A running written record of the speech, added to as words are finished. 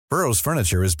Burrow's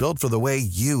furniture is built for the way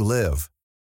you live.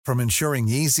 From ensuring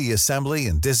easy assembly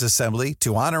and disassembly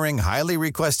to honoring highly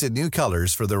requested new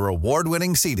colors for their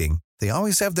award-winning seating, they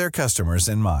always have their customers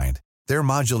in mind. Their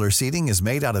modular seating is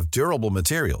made out of durable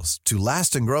materials to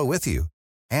last and grow with you.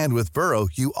 And with Burrow,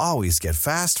 you always get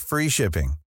fast, free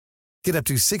shipping. Get up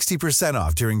to 60%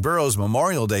 off during Burrow's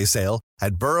Memorial Day sale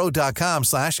at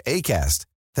burrow.com/ACAST.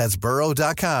 That's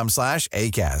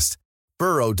burrow.com/ACAST.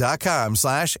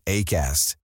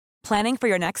 burrow.com/ACAST. Planning for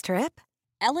your next trip?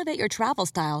 Elevate your travel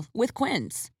style with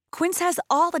Quince. Quince has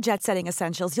all the jet-setting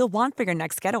essentials you'll want for your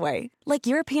next getaway, like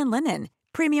European linen,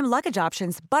 premium luggage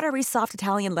options, buttery soft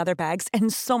Italian leather bags,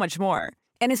 and so much more.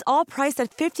 And is all priced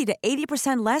at 50 to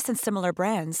 80% less than similar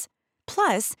brands.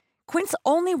 Plus, Quince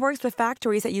only works with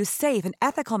factories that use safe and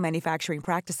ethical manufacturing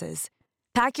practices.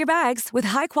 Pack your bags with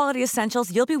high-quality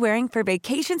essentials you'll be wearing for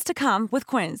vacations to come with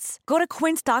Quince. Go to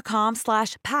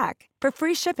quince.com/pack for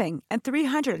free shipping and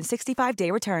 365-day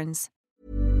returns.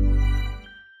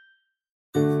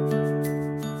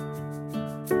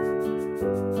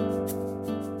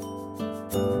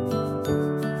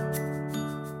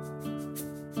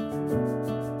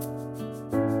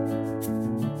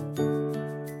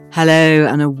 Hello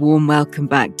and a warm welcome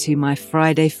back to my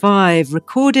Friday Five,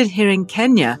 recorded here in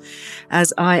Kenya,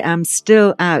 as I am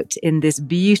still out in this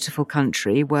beautiful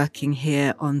country working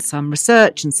here on some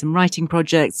research and some writing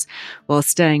projects while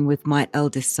staying with my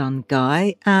eldest son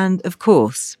Guy, and of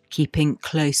course keeping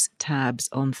close tabs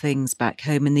on things back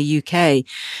home in the UK,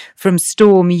 from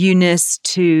Storm Eunice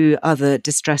to other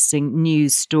distressing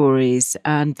news stories,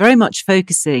 and very much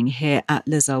focusing here at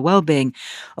Liz Our Wellbeing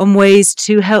on ways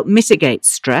to help mitigate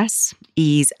stress,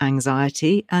 ease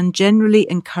anxiety, and generally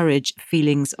encourage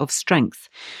feelings of strength,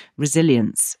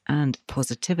 resilience, and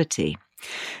positivity.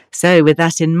 So with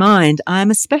that in mind, I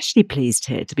am especially pleased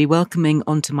here to be welcoming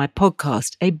onto my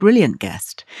podcast a brilliant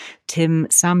guest, Tim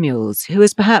Samuels, who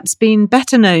has perhaps been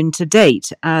better known to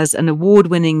date as an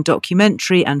award-winning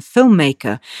documentary and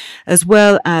filmmaker, as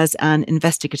well as an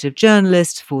investigative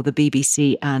journalist for the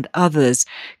BBC and others,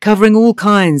 covering all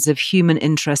kinds of human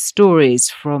interest stories,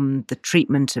 from the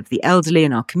treatment of the elderly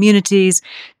in our communities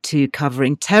to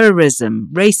covering terrorism,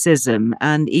 racism,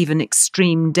 and even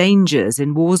extreme dangers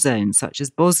in war zones such as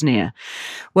Bosnia.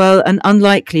 Well, an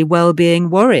unlikely well-being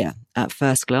warrior at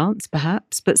first glance,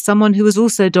 perhaps, but someone who has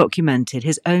also documented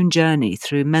his own journey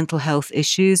through mental health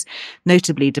issues,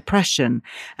 notably depression,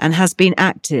 and has been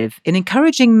active in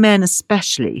encouraging men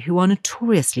especially, who are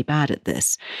notoriously bad at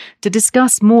this, to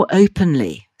discuss more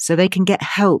openly so they can get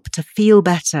help to feel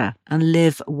better and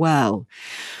live well.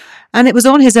 And it was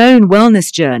on his own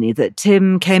wellness journey that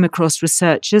Tim came across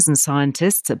researchers and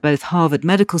scientists at both Harvard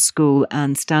Medical School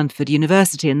and Stanford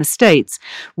University in the States,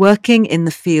 working in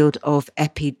the field of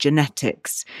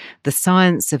epigenetics, the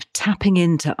science of tapping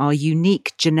into our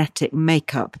unique genetic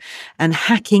makeup and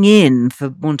hacking in, for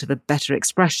want of a better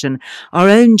expression, our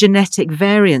own genetic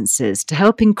variances to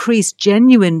help increase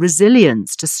genuine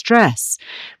resilience to stress,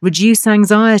 reduce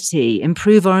anxiety,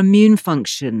 improve our immune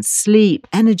function, sleep,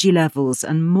 energy levels,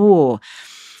 and more.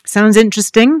 Sounds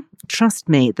interesting? Trust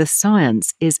me, the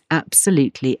science is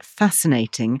absolutely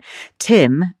fascinating.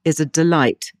 Tim is a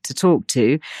delight to talk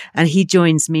to, and he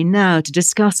joins me now to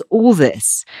discuss all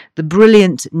this, the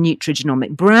brilliant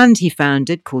Nutrigenomic brand he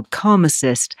founded called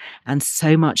Pharmacist, and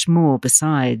so much more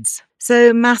besides.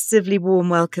 So massively warm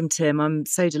welcome, Tim. I'm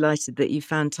so delighted that you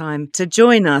found time to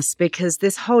join us, because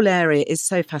this whole area is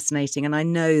so fascinating. And I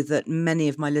know that many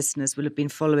of my listeners will have been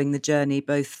following the journey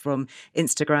both from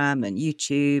Instagram and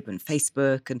YouTube and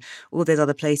Facebook and all those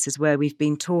other places where we've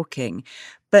been talking.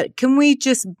 But can we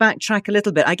just backtrack a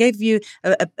little bit? I gave you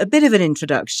a bit of an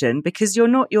introduction, because you're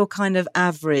not your kind of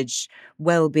average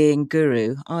well-being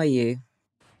guru, are you?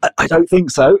 I don't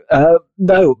think so.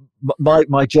 No,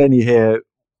 my journey here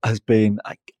has been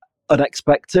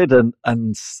unexpected and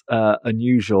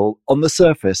unusual on the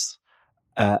surface.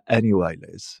 Anyway,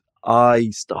 Liz, I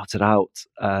started out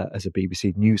as a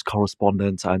BBC news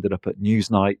correspondent. I ended up at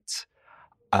Newsnight.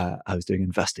 I was doing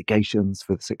investigations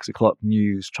for the 6 o'clock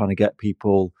news, trying to get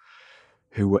people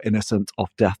who were innocent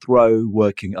off death row,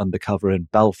 working undercover in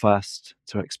Belfast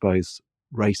to expose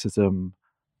racism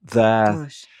there.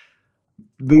 Gosh.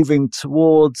 Moving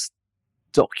towards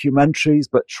documentaries,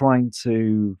 but trying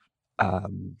to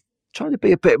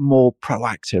be a bit more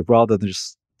proactive rather than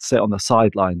just sit on the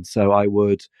sidelines. So I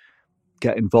would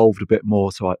get involved a bit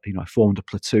more. So I formed a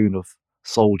platoon of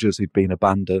soldiers who'd been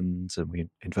abandoned, and we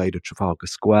invaded Trafalgar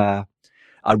Square.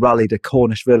 I rallied a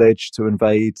Cornish village to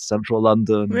invade central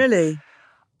London. Really?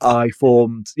 I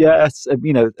formed, yes,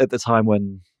 at the time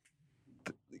when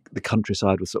the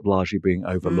countryside was sort of largely being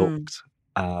overlooked.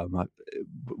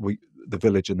 The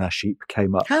village and their sheep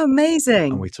came up, How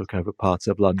amazing! and we took over part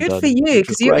of London. Good for you, which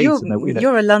was because great.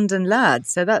 you're a London lad,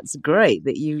 so that's great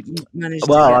that you managed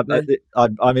to Well, get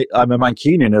I'm a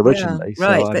Mancunian originally, yeah,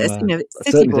 right, so but I city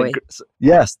certainly boy.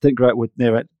 didn't grow up with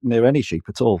near any sheep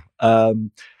at all. I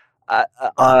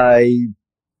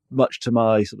much to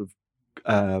my sort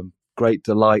of great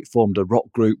delight, formed a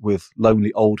rock group with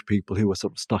lonely old people who were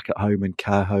sort of stuck at home in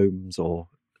care homes or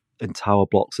in tower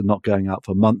blocks and not going out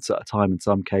for months at a time in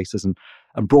some cases, and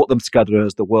brought them together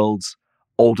as the world's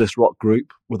oldest rock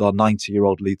group, with our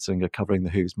 90-year-old lead singer covering the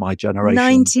Who's My Generation.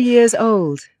 90 years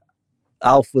old.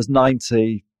 Alf was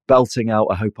 90, belting out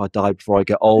 "I Hope I Die Before I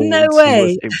Get Old." No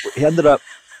way. He ended up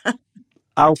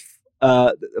Alf.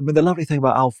 The lovely thing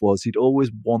about Alf was he'd always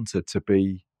wanted to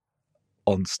be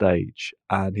on stage,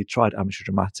 and he tried amateur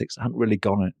dramatics, hadn't really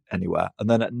gone anywhere. And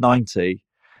then at 90,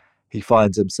 he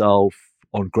finds himself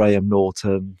on Graham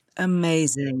Norton,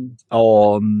 amazing,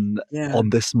 on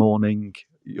This Morning,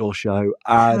 your show,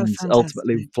 and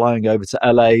ultimately flying over to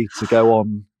LA to go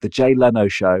on the Jay Leno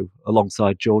show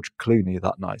alongside George Clooney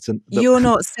that night. And you're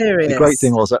not serious. The great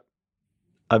thing was that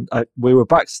we were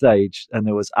backstage, and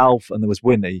there was Alf and there was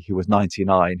Winnie, who was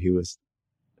 99, she was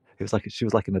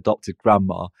like an adopted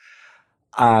grandma.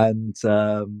 And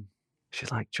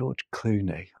she's like, "George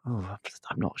Clooney? Oh,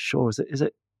 I'm not sure. Is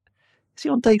he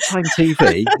on daytime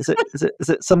TV? Is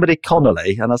it somebody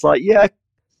Connolly?" And I was like, "Yeah,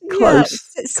 close,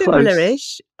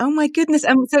 similar-ish." Oh my goodness!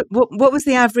 So, what was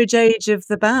the average age of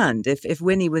the band? If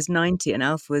Winnie was 90 and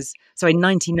Alf was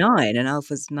 99 and Alf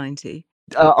was 90,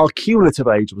 our cumulative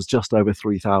age was just over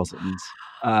 3,000.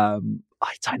 I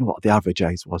don't know what the average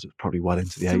age was. It was probably well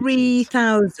into the 80s.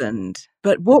 3,000.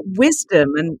 But what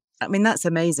wisdom! And I mean, that's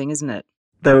amazing, isn't it?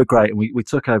 They were great, and we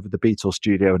took over the Beatles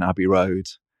studio in Abbey Road.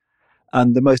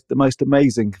 And the most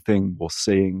amazing thing was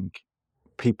seeing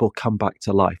people come back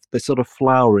to life. They're sort of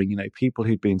flowering, people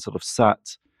who'd been sort of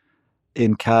sat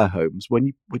in care homes. When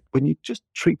you just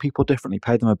treat people differently,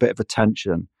 pay them a bit of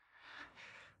attention,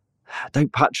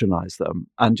 don't patronize them,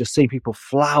 and just seeing people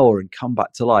flower and come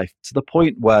back to life, to the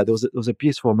point where there was a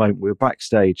beautiful moment. We were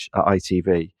backstage at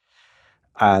ITV,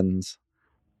 and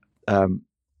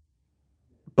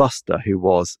Buster, who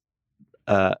was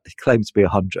he claimed to be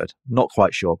 100, not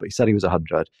quite sure, but he said he was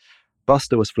 100.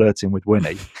 Buster was flirting with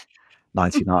Winnie,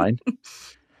 99.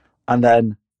 And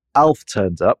then Alf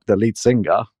turns up, the lead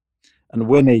singer, and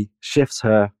Winnie shifts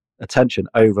her attention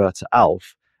over to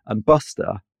Alf, and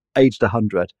Buster, aged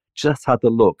 100, just had the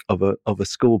look of a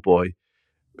schoolboy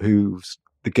who's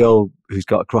the girl who's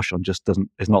got a crush on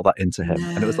is not that into him. No.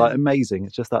 And it was like amazing.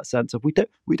 It's just that sense of we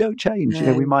don't change.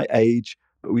 No. We might age,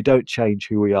 but we don't change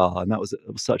who we are. And it was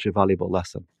such a valuable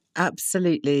lesson.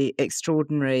 Absolutely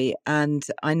extraordinary. And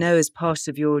I know as part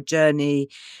of your journey,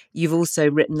 you've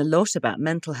also written a lot about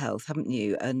mental health, haven't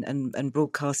you? And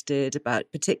broadcasted about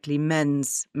particularly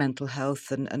men's mental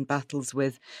health and battles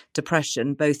with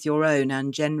depression, both your own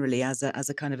and generally as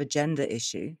a kind of a gender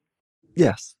issue.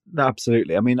 Yes,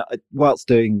 absolutely. I mean, whilst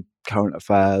doing current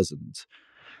affairs and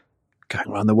going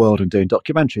around the world and doing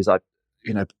documentaries, I've,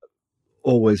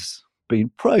 always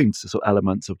been prone to sort of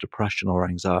elements of depression or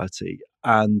anxiety,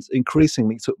 and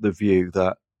increasingly took the view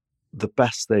that the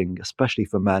best thing, especially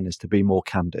for men, is to be more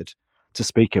candid, to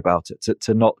speak about it,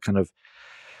 to not kind of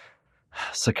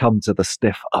succumb to the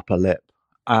stiff upper lip.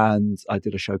 And I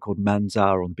did a show called Men's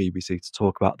Hour on the BBC to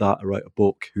talk about that. I wrote a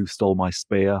book, Who Stole My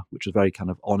Spear, which was very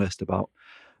kind of honest about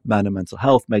men and mental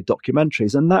health, made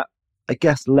documentaries. And that, I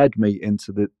guess, led me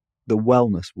into the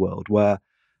wellness world, where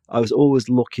I was always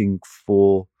looking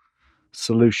for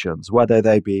solutions, whether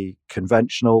they be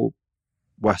conventional,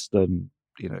 Western,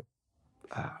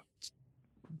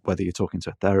 whether you're talking to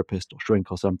a therapist or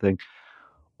shrink or something,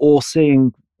 or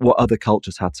seeing what other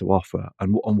cultures had to offer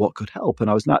and what could help.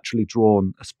 And I was naturally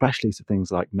drawn, especially to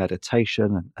things like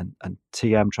meditation and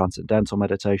TM, transcendental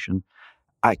meditation,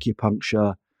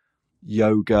 acupuncture,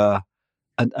 yoga,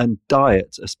 and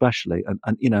diet, especially,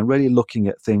 and really looking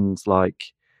at things like,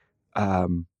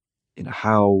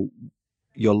 how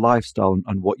your lifestyle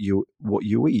and what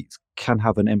you eat can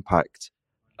have an impact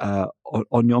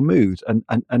on your mood,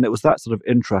 and it was that sort of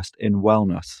interest in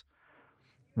wellness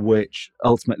which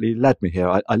ultimately led me here.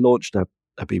 I launched a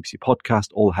BBC podcast,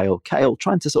 All Hail Kale,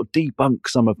 trying to sort of debunk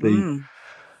some of the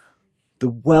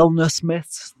wellness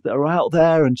myths that are out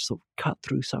there and sort of cut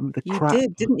through some of the crap. You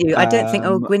did, didn't you? I don't think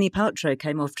Gwyneth Paltrow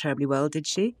came off terribly well, did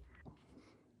she?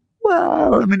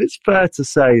 Well, I mean, it's fair to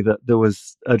say that there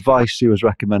was advice she was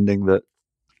recommending that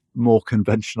more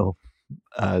conventional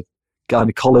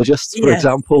gynecologists, for Yes.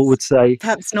 example, would say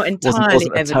Perhaps not entirely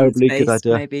wasn't a terribly good evidence-based,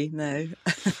 idea. maybe, no.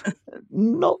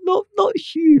 Not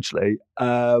hugely.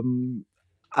 And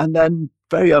then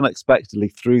very unexpectedly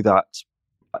through that,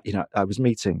 I was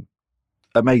meeting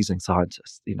amazing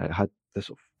scientists. I had the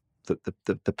sort of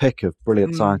the pick of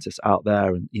brilliant scientists out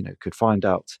there, and could find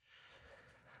out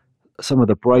some of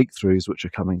the breakthroughs which are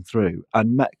coming through,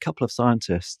 and met a couple of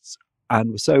scientists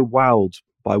and was so wowed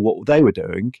by what they were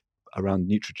doing around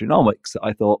nutrigenomics that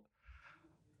I thought,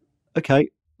 okay,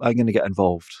 I'm going to get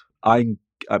involved. I'm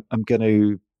going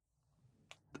to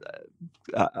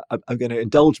I'm going to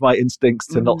indulge my instincts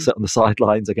to not sit on the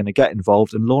sidelines. I'm going to get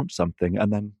involved and launch something,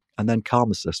 and then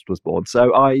Pharmacist was born.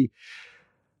 So I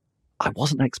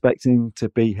wasn't expecting to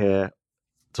be here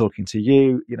talking to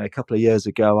you. A couple of years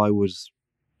ago, I was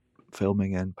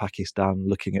filming in Pakistan,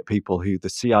 looking at people who the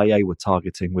CIA were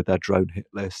targeting with their drone hit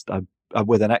list. I'm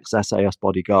with an ex-SAS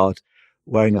bodyguard,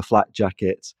 wearing a flak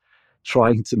jacket,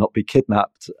 trying to not be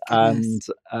kidnapped. Goodness.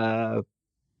 And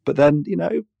but then,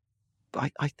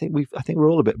 I think we're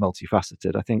all a bit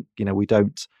multifaceted. I think we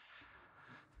don't.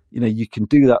 You can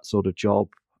do that sort of job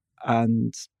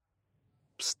and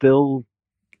still,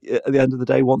 at the end of the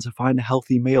day, want to find a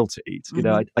healthy meal to eat.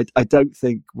 I don't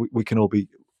think we can all be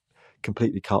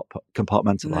completely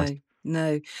compartmentalized.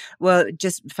 No. Well,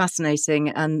 just fascinating.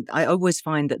 And I always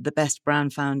find that the best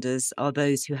brand founders are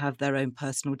those who have their own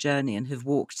personal journey and have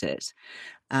walked it,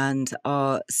 and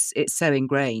it's so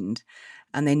ingrained,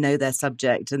 and they know their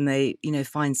subject, and they,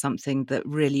 find something that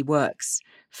really works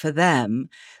for them.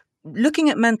 Looking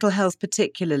at mental health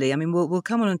particularly, I mean, we'll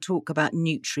come on and talk about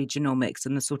nutrigenomics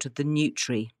and the sort of the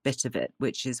nutri bit of it,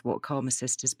 which is what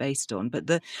Pharmacist is based on. But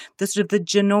the sort of the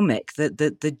genomic,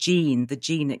 the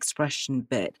gene expression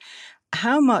bit,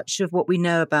 how much of what we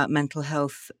know about mental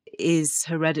health is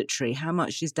hereditary? How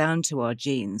much is down to our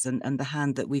genes and the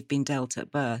hand that we've been dealt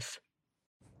at birth?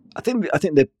 I think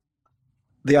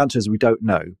the answer is we don't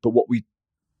know. But what we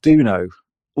do know,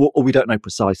 or we don't know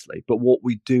precisely, but what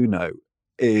we do know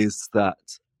is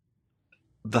that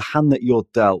the hand that you're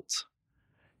dealt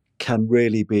can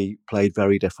really be played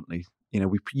very differently.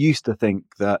 We used to think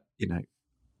that,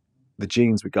 the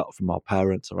genes we got from our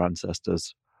parents or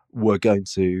ancestors were going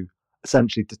to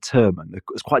essentially determine,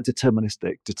 it's quite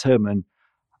deterministic, determine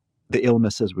the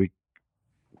illnesses we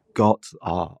got,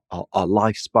 our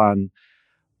lifespan,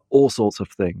 all sorts of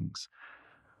things.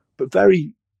 But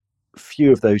very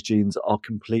few of those genes are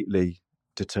completely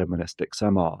deterministic.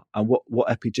 Some are. And what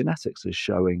epigenetics is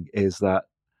showing is that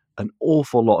an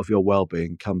awful lot of your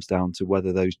well-being comes down to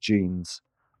whether those genes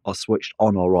are switched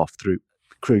on or off through,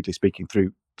 crudely speaking,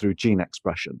 through gene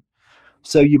expression.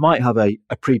 So you might have a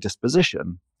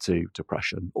predisposition to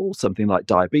depression or something like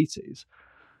diabetes,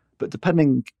 but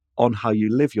depending on how you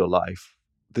live your life,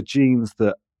 the genes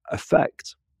that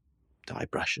affect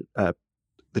depression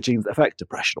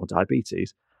or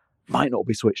diabetes might not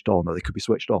be switched on, or they could be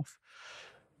switched off,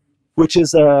 which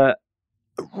is a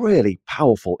really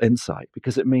powerful insight,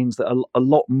 because it means that a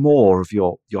lot more of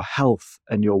your health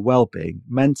and your well-being,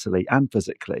 mentally and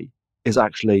physically, is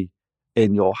actually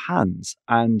in your hands.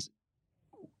 And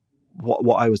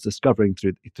what I was discovering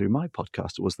through my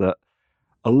podcast was that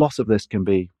a lot of this can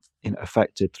be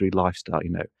affected through lifestyle.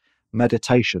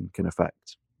 Meditation can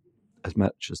affect as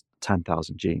much as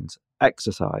 10,000 genes.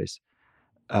 Exercise,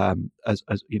 as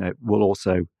will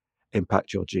also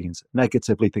impact your genes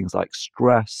negatively. Things like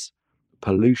stress,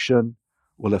 pollution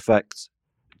will affect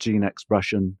gene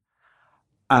expression.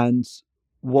 And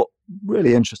what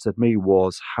really interested me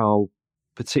was how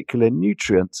particular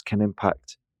nutrients can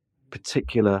impact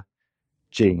particular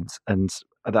genes. And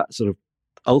that sort of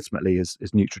ultimately is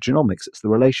nutrigenomics. It's the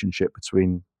relationship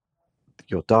between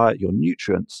your diet, your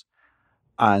nutrients,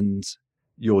 and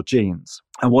your genes.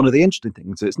 And one of the interesting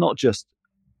things is it's not just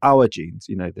our genes,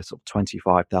 the sort of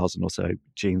 25,000 or so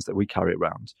genes that we carry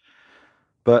around,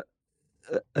 but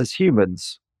as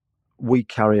humans, we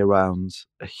carry around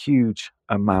a huge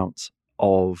amount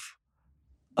of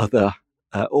other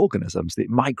organisms, the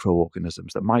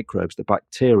microorganisms, the microbes, the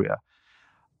bacteria,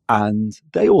 and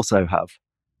they also have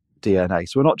DNA.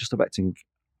 So we're not just affecting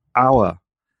our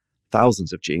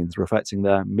thousands of genes, we're affecting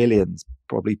their millions,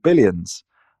 probably billions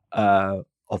of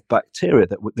bacteria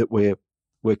that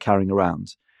we're carrying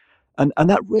around. And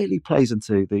that really plays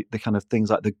into the kind of things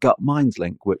like the gut-mind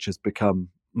link, which has become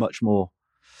much more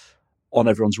on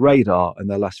everyone's radar in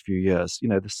the last few years.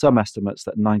 There's some estimates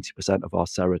that 90% of our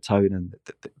serotonin,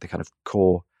 the kind of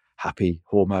core happy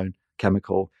hormone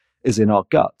chemical, is in our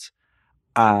gut.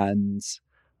 And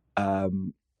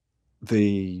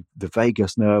the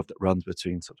vagus nerve that runs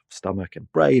between sort of stomach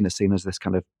and brain is seen as this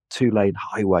kind of two-lane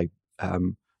highway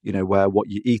where what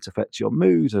you eat affects your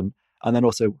mood, and then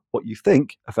also what you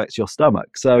think affects your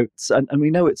stomach. So, and we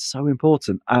know it's so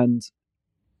important. And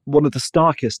one of the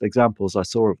starkest examples I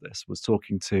saw of this was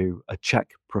talking to a Czech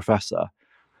professor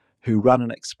who ran an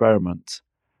experiment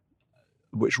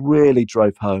which really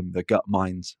drove home the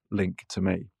gut-mind link to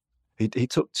me. He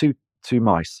took two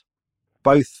mice,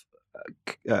 both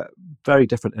very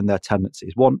different in their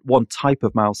tendencies. One type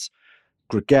of mouse,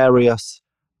 gregarious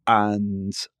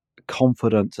and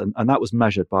confident, and that was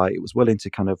measured by it was willing to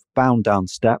kind of bound down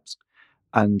steps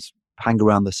and hang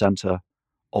around the center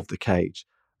of the cage.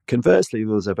 Conversely,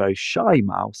 there was a very shy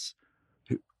mouse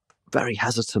who very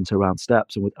hesitant around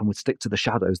steps and would stick to the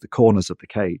shadows, the corners of the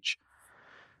cage.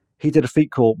 He did a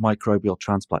fecal microbial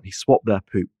transplant. He swapped their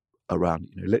poop around,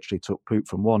 literally took poop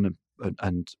from one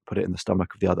and put it in the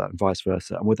stomach of the other and vice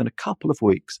versa. And within a couple of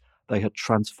weeks, they had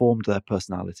transformed their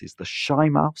personalities. The shy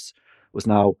mouse was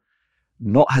now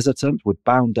not hesitant, would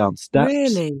bound down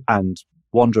steps and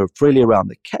wander freely around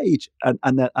the cage. And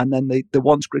then the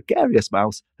once gregarious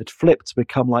mouse had flipped to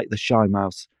become like the shy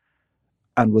mouse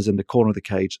and was in the corner of the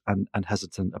cage and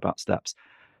hesitant about steps.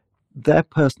 Their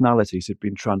personalities had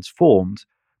been transformed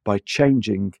by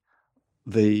changing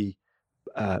the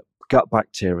gut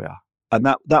bacteria, and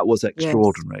that was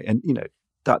extraordinary. Yes. And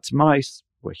that's mice.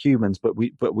 We're humans, but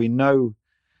we know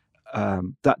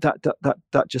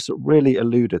that just really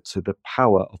alluded to the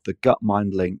power of the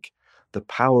gut-mind link, the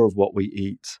power of what we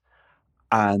eat,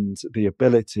 and the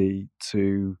ability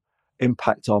to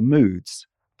impact our moods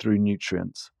through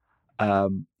nutrients. So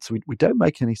we don't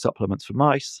make any supplements for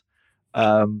mice,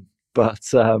 but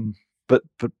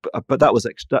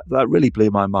that really blew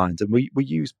my mind. And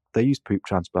they use poop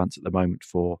transplants at the moment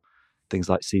for things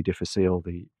like C. difficile,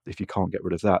 if you can't get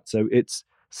rid of that. So it's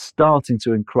starting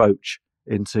to encroach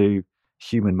into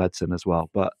human medicine as well.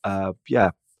 But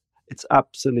it's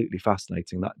absolutely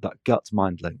fascinating, that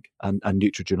gut-mind link and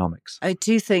nutrigenomics.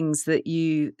 Two things that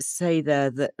you say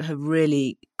there that have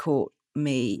really caught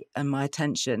me and my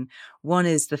attention. One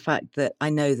is the fact that I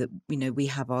know that we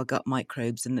have our gut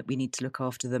microbes and that we need to look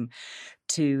after them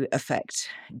to affect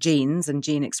genes and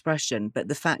gene expression, but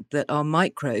the fact that our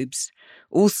microbes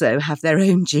also have their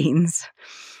own genes.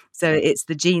 So it's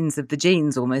the genes of the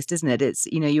genes almost, isn't it? It's,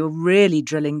 you're really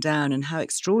drilling down, and how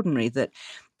extraordinary that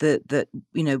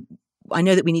I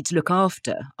know that we need to look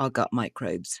after our gut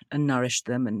microbes and nourish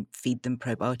them and feed them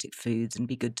probiotic foods and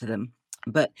be good to them.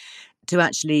 But to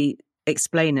actually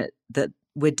explain it, that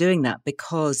we're doing that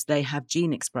because they have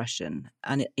gene expression.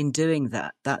 And in doing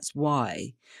that, that's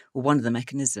why, or one of the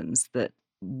mechanisms that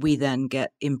we then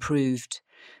get improved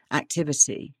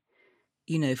activity,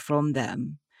 from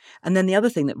them. And then the other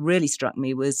thing that really struck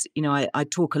me was, I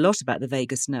talk a lot about the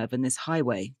vagus nerve and this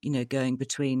highway, going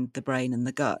between the brain and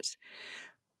the gut.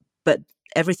 But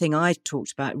everything I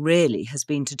talked about really has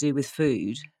been to do with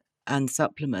food and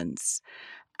supplements,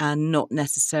 and not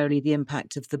necessarily the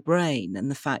impact of the brain,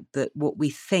 and the fact that what we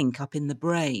think up in the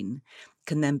brain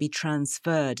can then be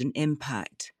transferred and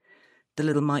impact the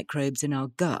little microbes in our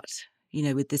gut,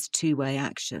 with this two-way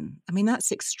action. I mean,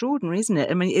 that's extraordinary, isn't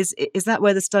it? I mean, is that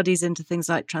where the studies into things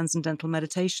like transcendental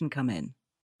meditation come in?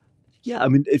 Yeah, I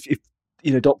mean, if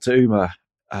Dr. Uma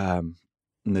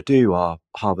Nadu, our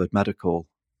Harvard medical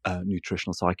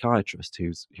nutritional psychiatrist,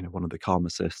 who's one of the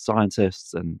pharmacist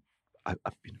scientists, and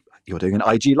you're doing an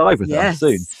IG live with her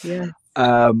soon. Yeah.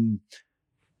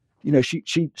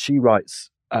 She writes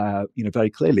very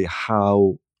clearly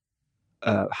how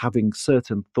having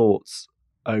certain thoughts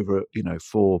over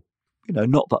for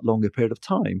not that long a period of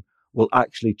time will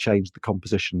actually change the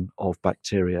composition of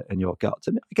bacteria in your gut.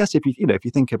 And I guess if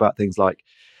you think about things like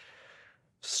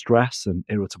stress and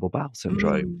irritable bowel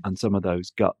syndrome and some of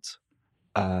those gut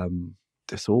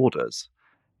disorders,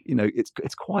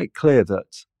 it's quite clear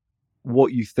that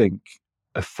what you think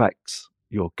affects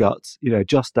your gut.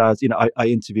 Just as I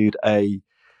interviewed a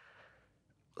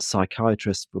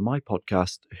psychiatrist for my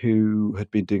podcast who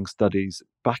had been doing studies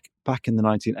back in the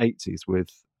 1980s with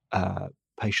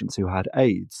patients who had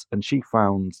AIDS, and she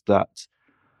found that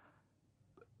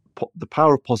the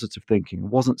power of positive thinking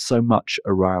wasn't so much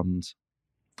around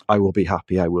I will be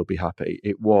happy.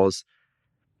 It was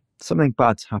something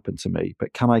bad's happened to me,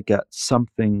 but can I get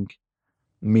something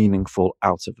meaningful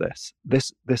out of this?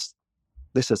 This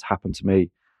has happened to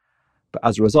me, but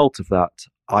as a result of that,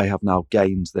 I have now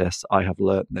gained this. I have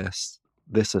learnt this.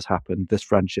 This has happened. This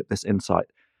friendship, this insight.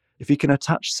 If you can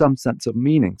attach some sense of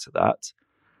meaning to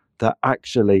that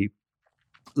actually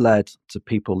led to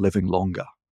people living longer.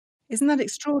 Isn't that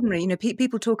extraordinary?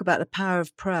 People talk about the power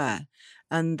of prayer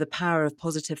and the power of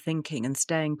positive thinking and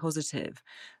staying positive.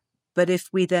 But if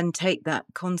we then take that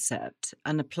concept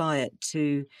and apply it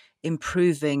to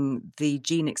improving the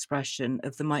gene expression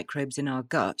of the microbes in our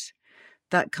gut,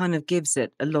 that kind of gives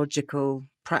it a logical,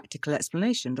 practical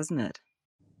explanation, doesn't it?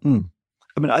 Mm.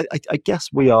 I mean, I guess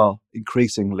we are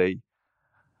increasingly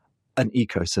an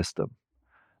ecosystem,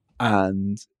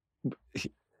 and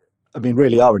I mean,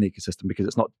 really are an ecosystem, because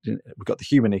it's not, we've got the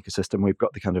human ecosystem, we've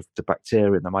got the kind of the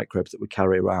bacteria and the microbes that we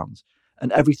carry around,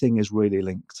 and everything is really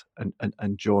linked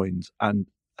and joined. And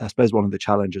I suppose one of the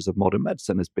challenges of modern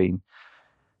medicine has been,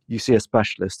 you see a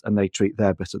specialist and they treat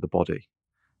their bit of the body,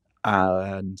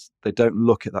 and they don't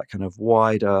look at that kind of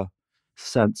wider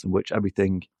sense in which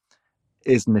everything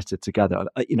is knitted together.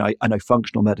 I know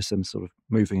functional medicine is sort of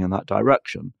moving in that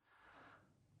direction,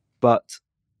 but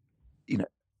you know,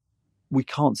 we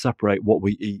can't separate what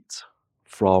we eat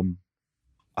from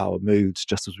our moods,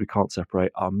 just as we can't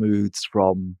separate our moods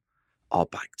from our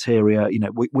bacteria.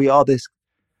 We are this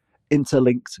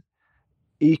interlinked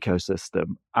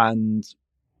ecosystem. And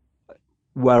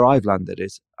where I've landed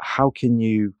is, how can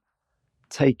you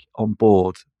take on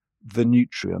board the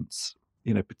nutrients,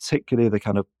 particularly the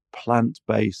kind of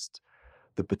plant-based,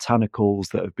 the botanicals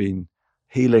that have been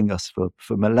healing us for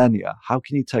millennia? How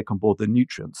can you take on board the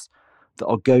nutrients that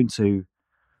are going to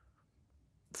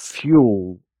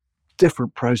fuel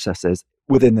different processes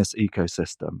within this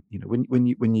ecosystem? When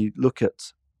you look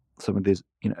at some of these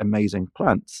amazing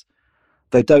plants,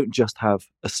 they don't just have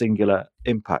a singular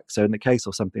impact. So in the case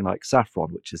of something like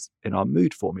saffron, which is in our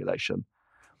mood formulation,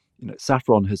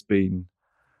 saffron has been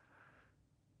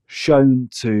shown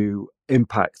to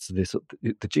impact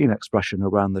the gene expression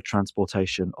around the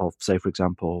transportation of, say, for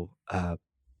example,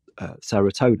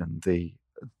 serotonin,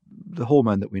 the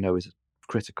hormone that we know is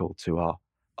critical to our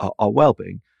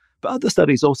well-being. But other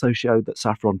studies also show that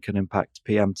saffron can impact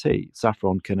PMT.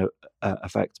 Saffron can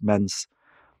affect men's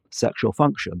sexual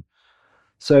function.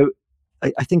 So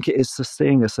I think it is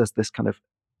seeing us as this kind of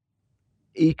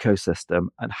ecosystem,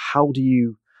 and how do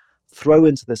you throw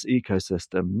into this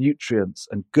ecosystem nutrients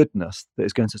and goodness that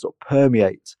is going to sort of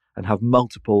permeate and have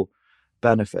multiple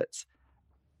benefits.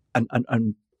 And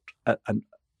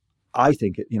I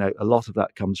think a lot of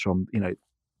that comes from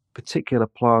particular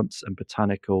plants and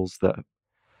botanicals that,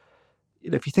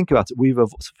 if you think about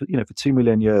it, for 2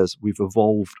 million years we've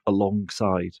evolved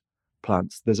alongside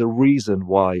plants. There's a reason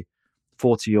why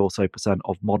 40 or so %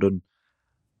 of modern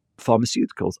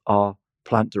pharmaceuticals are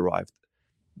plant derived.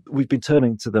 We've been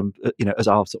turning to them, as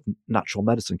our sort of natural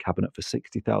medicine cabinet for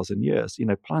 60,000 years.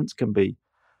 Plants can be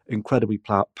incredibly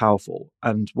powerful,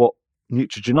 and what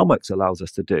nutrigenomics allows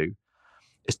us to do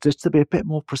is just to be a bit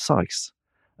more precise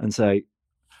and say,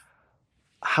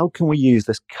 how can we use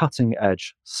this cutting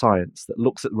edge science that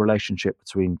looks at the relationship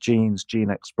between genes, gene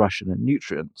expression, and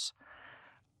nutrients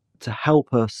to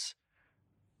help us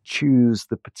choose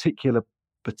the particular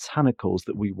botanicals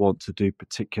that we want to do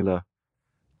particular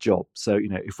jobs. So,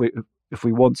 if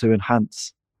we want to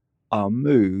enhance our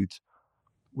mood,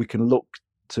 we can look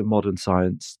to modern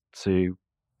science to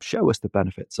show us the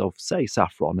benefits of, say,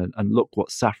 saffron, and look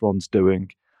what saffron's doing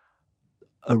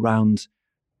around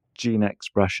gene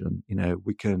expression.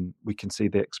 We can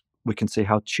see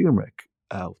how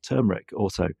turmeric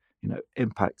also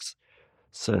impacts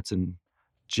certain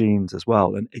genes as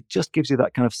well, and it just gives you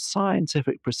that kind of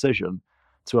scientific precision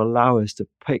to allow us to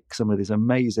pick some of these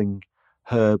amazing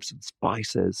herbs and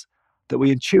spices that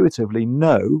we intuitively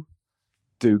know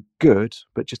do good,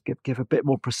 but just give a bit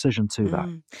more precision to that.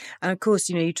 And of course,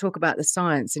 you talk about the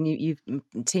science, and you've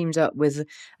teamed up with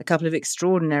a couple of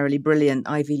extraordinarily brilliant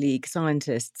Ivy League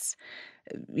scientists,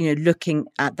 looking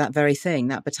at that very thing,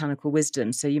 that botanical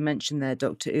wisdom. So you mentioned there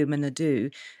Dr. Uma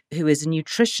Nadu, who is a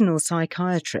nutritional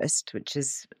psychiatrist, which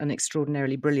is an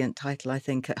extraordinarily brilliant title, I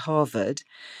think, at Harvard.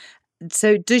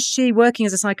 So does she, working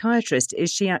as a psychiatrist,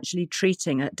 is she actually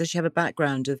treating, does she have a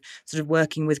background of sort of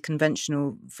working with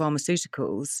conventional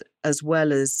pharmaceuticals as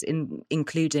well as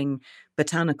including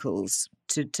botanicals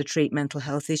to treat mental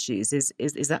health issues? Is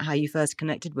that how you first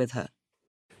connected with her?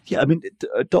 Yeah, I mean,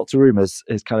 Dr. Uma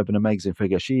is kind of an amazing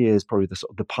figure. She is probably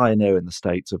the pioneer in the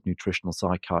States of nutritional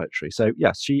psychiatry. So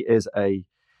yes, she is a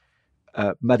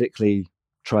medically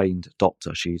trained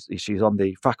doctor. She's on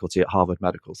the faculty at Harvard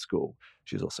Medical School.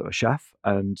 She's also a chef,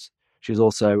 and she's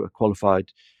also a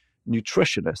qualified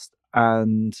nutritionist.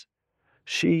 And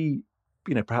she,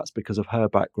 perhaps because of her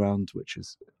background, which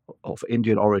is of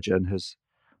Indian origin, has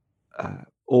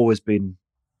always been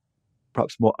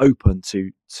perhaps more open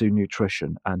to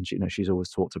nutrition. And she's always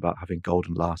talked about having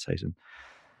golden lattes and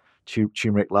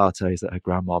turmeric lattes that her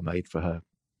grandma made for her,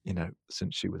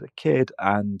 since she was a kid.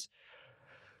 And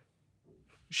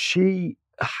she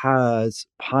has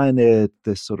pioneered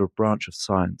this sort of branch of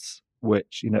science,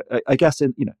 which, I guess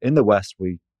in the West,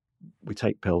 we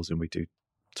take pills and we do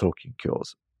talking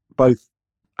cures. Both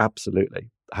absolutely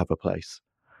have a place.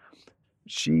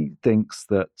 She thinks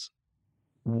that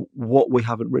what we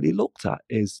haven't really looked at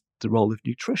is the role of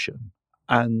nutrition.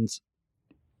 And,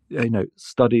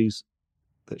 studies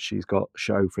that she's got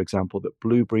show, for example, that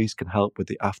blueberries can help with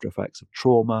the after effects of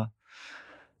trauma,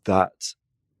 that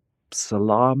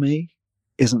salami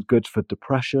isn't good for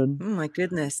depression. Oh my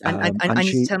goodness! And I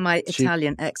need to tell my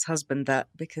Italian ex-husband that,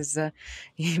 because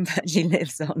he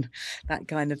lives on that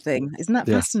kind of thing. Isn't that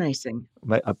fascinating?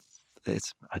 Maybe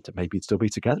it'd still be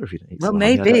together if you didn't eat well,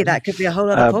 salami. Maybe that could be a whole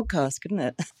other podcast, couldn't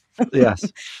it? Yes,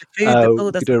 the food that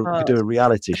pulled we us could apart. do a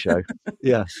reality show.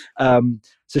 Yes.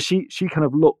 So she kind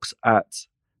of looks at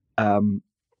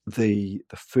the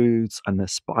foods and the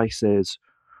spices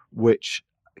which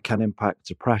can impact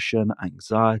depression,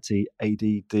 anxiety,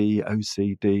 ADD,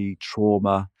 OCD,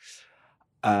 trauma.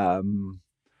 And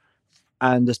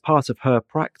as part of her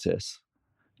practice,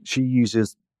 she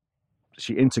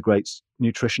integrates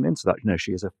nutrition into that.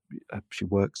 She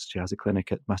has a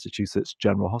clinic at Massachusetts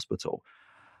General Hospital,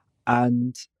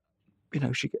 and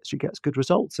she gets good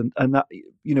results. And that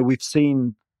we've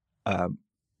seen there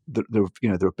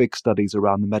are big studies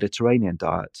around the Mediterranean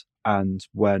diet. And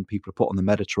when people are put on the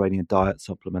Mediterranean diet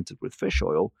supplemented with fish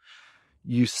oil,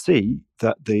 you see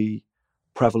that the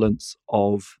prevalence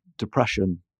of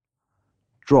depression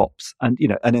drops. And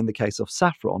in the case of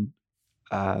saffron,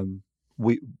 there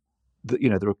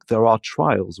are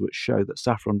trials which show that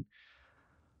saffron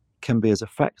can be as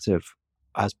effective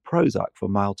as Prozac for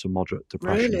mild to moderate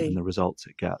depression in the results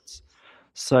it gets.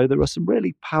 So there are some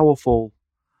really powerful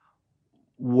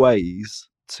ways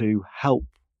to help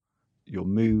your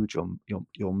mood,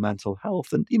 your mental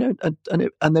health, and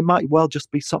and they might well just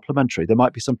be supplementary. There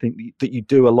might be something that you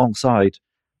do alongside,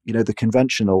 the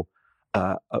conventional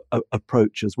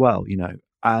approach as well.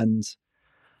 And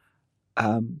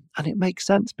it makes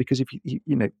sense, because if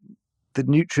the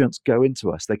nutrients go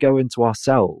into us, they go into our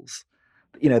cells,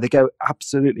 they go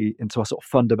absolutely into our sort of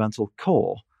fundamental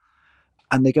core,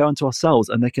 and they go into our cells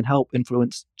and they can help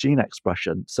influence gene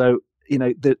expression. So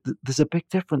there's a big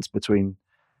difference between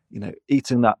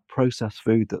eating that processed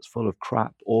food that's full of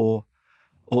crap, or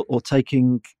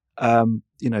taking some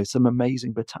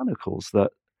amazing botanicals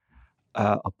that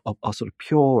are sort of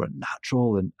pure and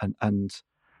natural and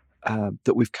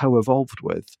that we've co-evolved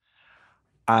with.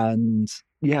 And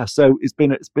so it's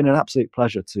been an absolute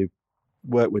pleasure to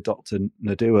work with Dr.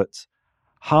 Nadeau at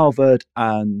Harvard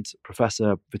and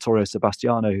Professor Vittorio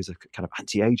Sebastiano, who's a kind of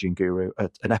anti-aging guru, an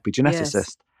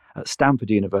epigeneticist at Stanford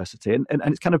University, and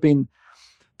it's kind of been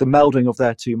the melding of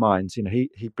their two minds.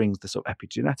 He brings the sort of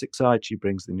epigenetic side, she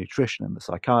brings the nutrition and the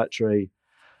psychiatry,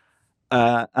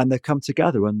 and they've come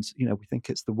together. And we think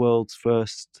it's the world's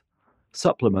first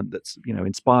supplement that's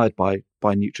inspired by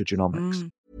nutrigenomics.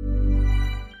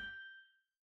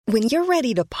 When you're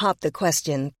ready to pop the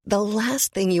question, the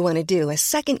last thing you want to do is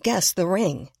second guess the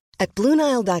ring. At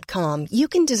BlueNile.com, you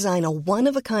can design a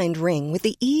one-of-a-kind ring with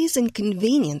the ease and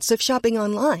convenience of shopping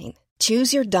online.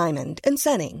 Choose your diamond and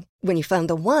setting. When you find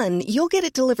the one, you'll get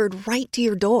it delivered right to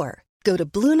your door. Go to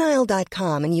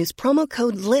BlueNile.com and use promo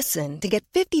code LISTEN to get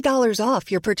 $50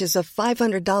 off your purchase of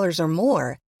 $500 or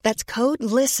more. That's code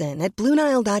LISTEN at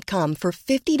BlueNile.com for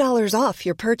 $50 off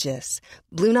your purchase.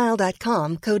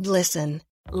 BlueNile.com, code LISTEN.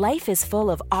 Life is full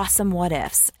of awesome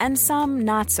what-ifs, and some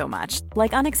not so much,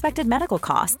 like unexpected medical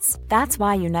costs. That's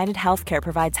why United Healthcare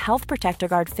provides Health Protector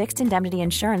Guard fixed indemnity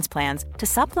insurance plans to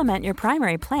supplement your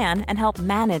primary plan and help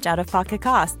manage out-of-pocket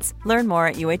costs. Learn more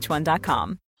at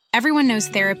uh1.com. Everyone knows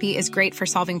therapy is great for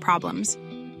solving problems,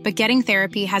 but getting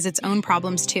therapy has its own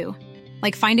problems too,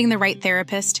 like finding the right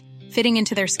therapist, fitting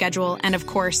into their schedule, and of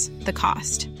course, the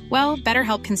cost. Well,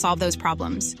 BetterHelp can solve those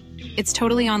problems. It's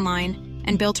totally online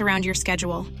and built around your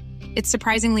schedule. It's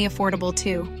surprisingly affordable,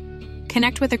 too.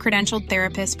 Connect with a credentialed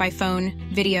therapist by phone,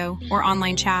 video, or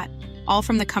online chat, all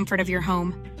from the comfort of your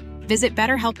home. Visit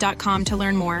BetterHelp.com to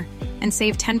learn more and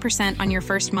save 10% on your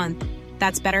first month.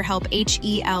 That's BetterHelp,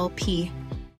 H-E-L-P.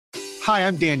 Hi,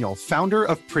 I'm Daniel, founder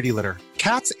of Pretty Litter.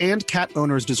 Cats and cat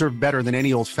owners deserve better than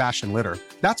any old-fashioned litter.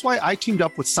 That's why I teamed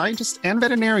up with scientists and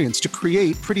veterinarians to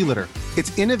create Pretty Litter.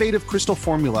 Its innovative crystal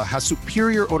formula has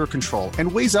superior odor control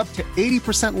and weighs up to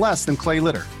 80% less than clay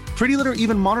litter. Pretty Litter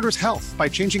even monitors health by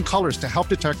changing colors to help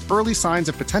detect early signs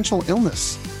of potential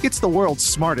illness. It's the world's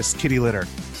smartest kitty litter.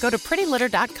 Go to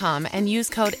prettylitter.com and use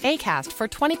code ACAST for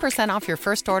 20% off your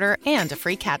first order and a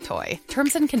free cat toy.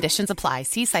 Terms and conditions apply.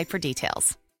 See site for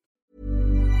details.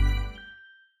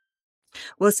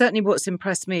 Well, certainly what's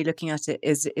impressed me looking at it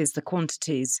is the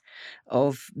quantities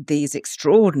of these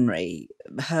extraordinary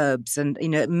herbs, and,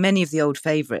 many of the old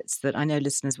favourites that I know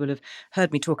listeners will have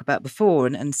heard me talk about before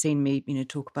and seen me,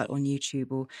 talk about on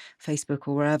YouTube or Facebook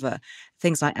or wherever.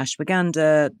 Things like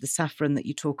ashwagandha, the saffron that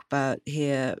you talk about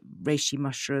here, reishi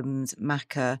mushrooms,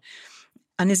 maca.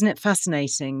 And isn't it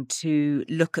fascinating to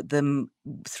look at them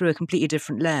through a completely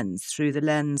different lens, through the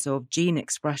lens of gene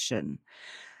expression?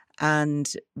 And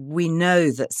we know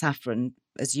that saffron,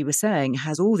 as you were saying,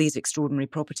 has all these extraordinary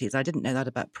properties. I didn't know that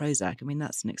about Prozac. I mean,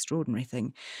 that's an extraordinary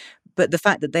thing. But the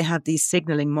fact that they have these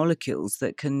signaling molecules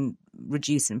that can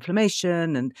reduce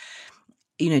inflammation and,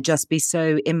 just be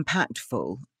so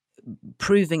impactful,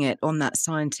 proving it on that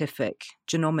scientific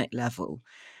genomic level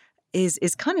is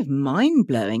kind of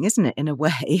mind-blowing, isn't it, in a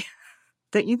way?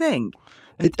 Don't you think?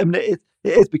 It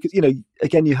is because,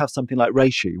 again, you have something like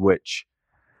reishi, which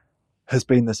has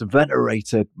been this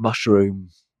venerated mushroom,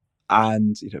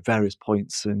 and various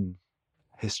points in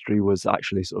history was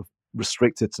actually sort of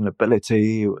restricted to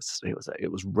nobility. It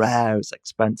was rare. It's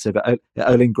expensive. It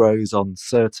only grows on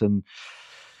certain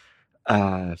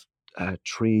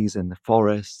trees in the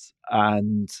forests,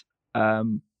 and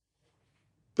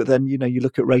but then you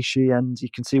look at reishi and you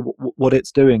can see what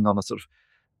it's doing on a sort of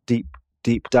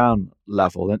deep down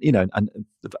level, and and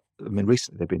I mean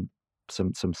recently there've been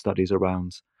some studies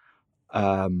around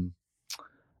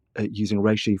using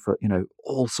reishi for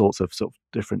all sorts of sort of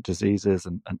different diseases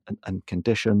and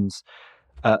conditions.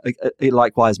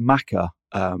 Likewise, maca.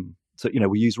 So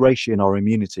we use reishi in our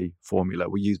immunity formula.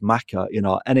 We use maca in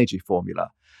our energy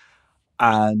formula,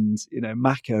 and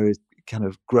maca is kind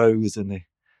of grows in the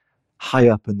high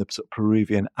up in the sort of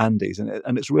Peruvian Andes,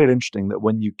 and it's really interesting that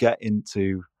when you get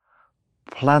into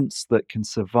plants that can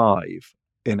survive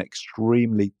in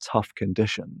extremely tough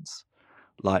conditions,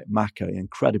 like maca,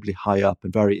 incredibly high up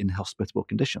and very inhospitable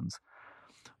conditions,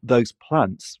 those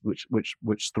plants which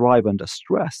thrive under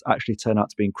stress actually turn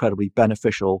out to be incredibly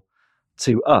beneficial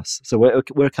to us. So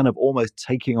we're kind of almost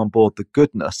taking on board the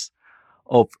goodness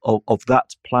of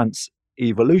that plant's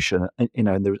evolution, and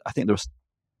I think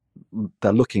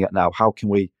they're looking at now how can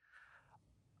we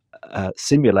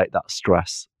simulate that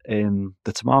stress in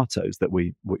the tomatoes that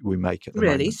we make at the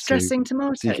moment. Really stressing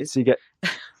tomatoes. So you get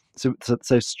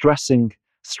so stressing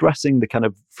the kind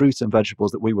of fruits and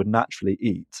vegetables that we would naturally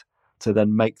eat to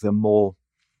then make them more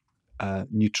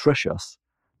nutritious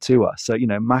to us. So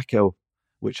maca,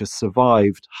 which has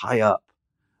survived high up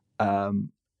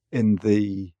in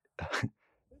the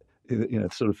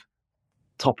sort of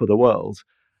top of the world,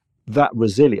 that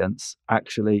resilience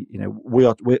actually,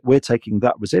 we're taking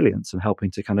that resilience and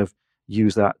helping to kind of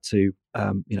use that to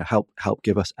help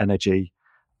give us energy,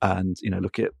 and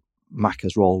look at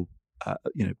maca's role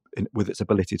with its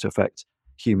ability to affect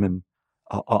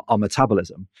our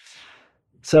metabolism.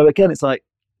 So again, it's like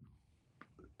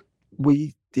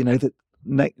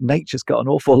that nature's got an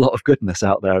awful lot of goodness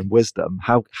out there and wisdom.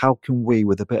 How can we,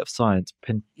 with a bit of science,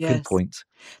 pinpoint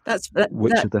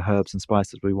which of the herbs and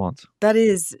spices we want? That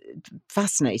is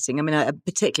fascinating. I mean,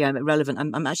 particularly, I'm relevant.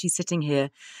 I'm actually sitting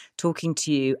here talking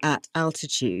to you at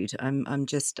altitude. I'm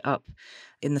just up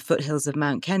in the foothills of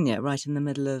Mount Kenya, right in the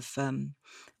middle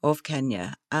of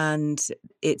Kenya, and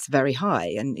it's very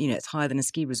high, and it's higher than a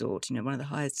ski resort. One of the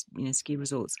highest ski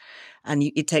resorts, and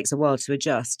it takes a while to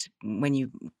adjust when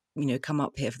you come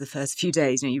up here for the first few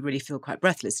days. You really feel quite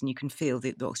breathless, and you can feel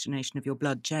the oxygenation of your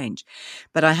blood change.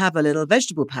 But I have a little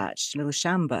vegetable patch, a little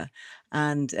shamba,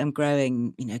 and I'm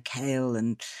growing, kale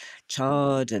and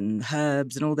chard and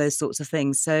herbs and all those sorts of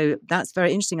things. So that's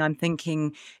very interesting. I'm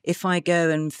thinking if I go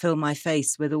and fill my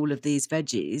face with all of these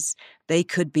veggies, they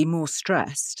could be more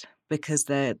stressed because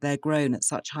they're grown at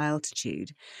such high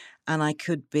altitude. And I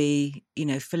could be,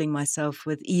 filling myself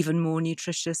with even more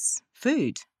nutritious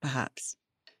food, perhaps.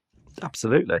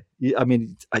 Absolutely. I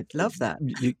mean, I love that.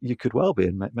 You could well be,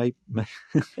 and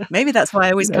maybe that's why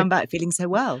I always come back feeling so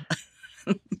well.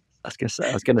 I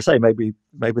was going to say maybe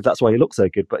that's why you look so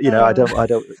good, but I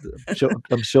don't.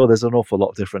 I'm sure there's an awful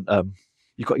lot of different.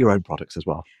 You've got your own products as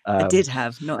well. I did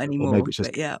have, not anymore. Maybe it's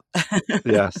just, but yeah.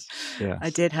 yes. I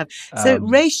did have. So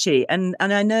reishi, and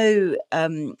I know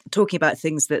talking about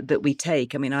things that we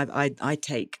take. I mean, I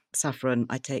take saffron,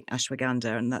 I take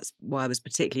ashwagandha, and that's why I was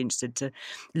particularly interested to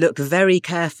look very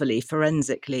carefully,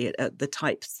 forensically at the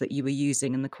types that you were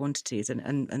using and the quantities,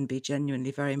 and be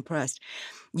genuinely very impressed.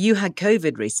 You had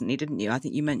COVID recently, didn't you? I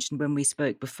think you mentioned when we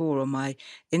spoke before on my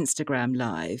Instagram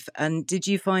live. And did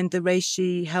you find the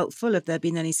reishi helpful? Have there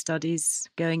been any studies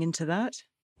going into that?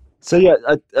 So yeah,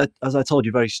 as I told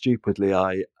you very stupidly,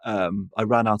 I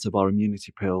ran out of our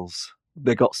immunity pills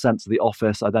they got sent to the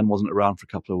office. I then wasn't around for a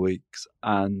couple of weeks,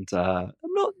 and I'm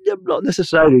not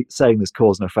necessarily saying this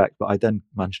cause and effect, but I then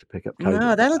managed to pick up COVID.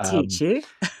 No, that'll teach you.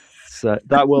 So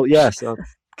that will, yes, I'll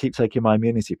keep taking my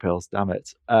immunity pills. Damn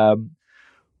it.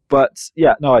 But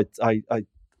yeah, no, I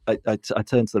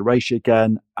turned to the reishi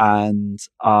again, and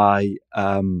I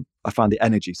found the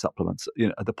energy supplements.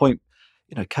 At the point,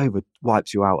 COVID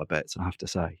wipes you out a bit, I have to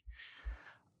say.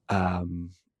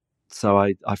 So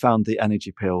I found the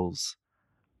energy pills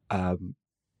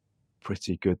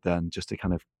pretty good then, just to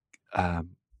kind of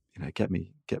get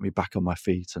me back on my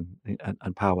feet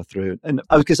and power through. And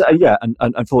I was going to say, yeah, and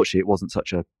unfortunately, it wasn't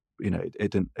such a it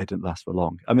didn't last for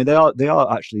long. I mean, they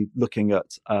are actually looking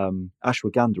at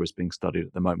ashwagandha is being studied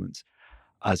at the moment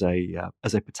as a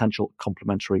potential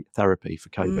complementary therapy for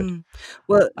COVID.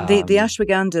 Well, the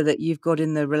ashwagandha that you've got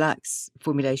in the Relax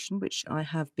formulation, which I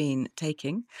have been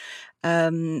taking,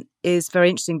 is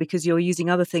very interesting because you're using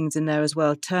other things in there as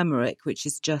well. Turmeric, which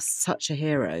is just such a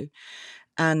hero,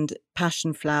 and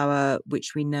passion flower,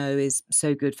 which we know is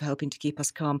so good for helping to keep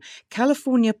us calm.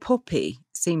 California poppy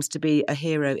seems to be a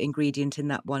hero ingredient in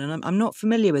that one, and I'm not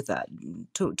familiar with that.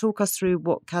 Talk us through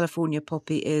what California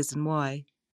poppy is and why.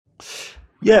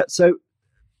 Yeah, so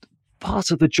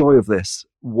part of the joy of this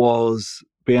was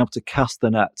being able to cast the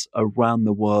net around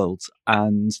the world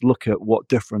and look at what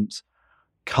different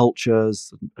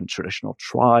cultures and traditional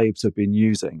tribes have been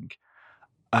using,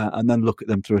 and then look at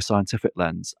them through a scientific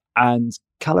lens. And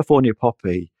California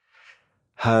poppy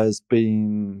has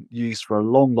been used for a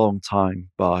long, long time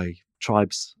by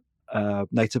tribes,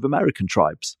 Native American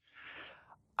tribes.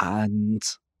 And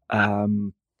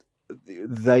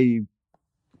they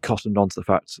cottoned onto the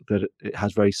fact that it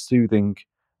has very soothing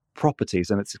properties,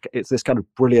 and it's this kind of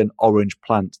brilliant orange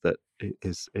plant that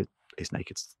is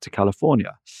native to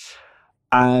California,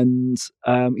 and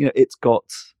it's got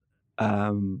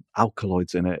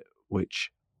alkaloids in it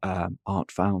which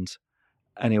aren't found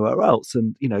anywhere else,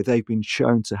 and they've been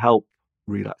shown to help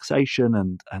relaxation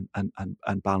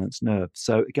and balance nerves.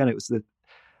 So again, it was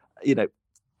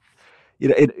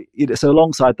so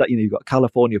alongside that, you've got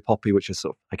California poppy, which is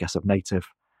sort of, I guess, of native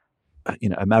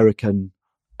American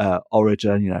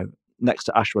origin, next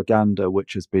to ashwagandha,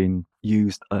 which has been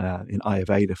used in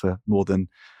Ayurveda for more than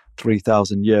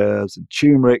 3,000 years, and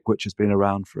turmeric, which has been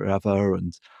around forever,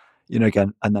 and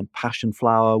again, and then passion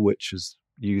flower, which is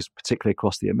used particularly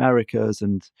across the Americas,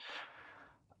 and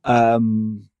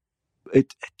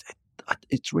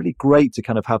it's really great to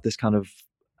kind of have this kind of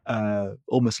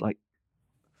almost like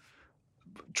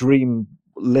dream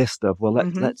list of, well,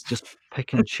 let's just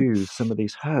pick and choose some of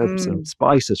these herbs and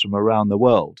spices from around the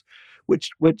world,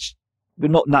 which we're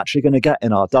not naturally going to get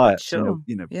in our diets. Sure.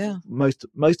 Yeah. Most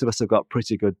of us have got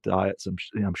pretty good diets.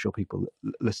 I'm sure people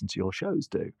listen to your shows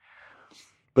do,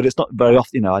 but it's not very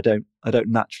often. I don't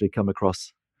naturally come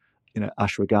across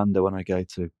ashwagandha when I go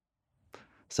to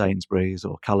Sainsbury's,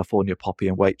 or California poppy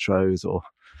in Waitrose, or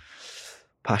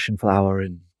passion flower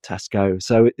in Tesco.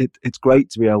 So it's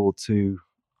great to be able to,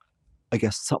 I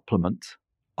guess, supplement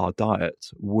our diet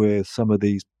with some of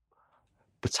these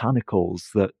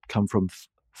botanicals that come from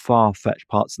far-fetched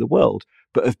parts of the world,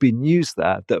 but have been used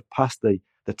there, that have passed the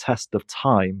test of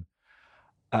time,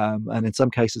 and in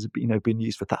some cases have been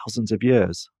used for thousands of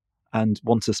years. And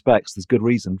one suspects there's good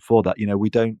reason for that. We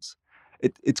don't.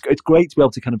 It's great to be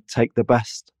able to kind of take the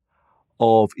best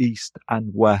of East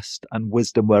and West and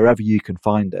wisdom wherever you can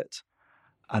find it,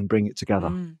 and bring it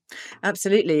together.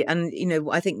 Absolutely. And,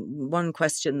 I think one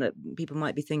question that people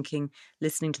might be thinking,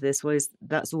 listening to this, was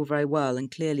that's all very well, and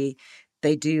clearly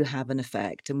they do have an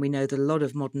effect. And we know that a lot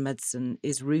of modern medicine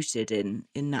is rooted in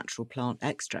natural plant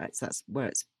extracts. That's where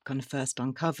it's kind of first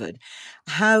uncovered.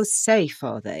 How safe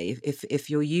are they if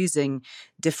you're using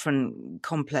different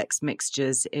complex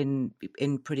mixtures in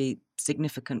pretty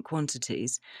significant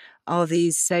quantities? Are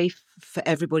these safe for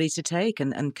everybody to take,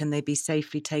 and can they be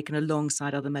safely taken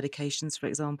alongside other medications, for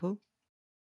example?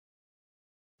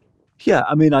 Yeah,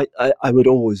 I mean, I would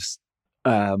always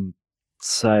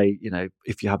say,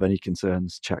 if you have any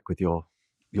concerns, check with your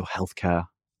healthcare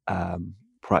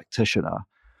practitioner.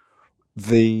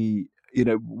 We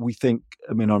think,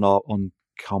 I mean, on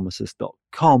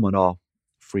Calmassist.com, on our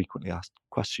frequently asked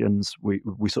questions, we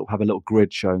sort of have a little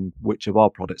grid showing which of our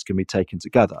products can be taken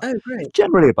together. Oh, great.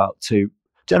 Generally about two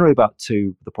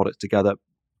of the products together.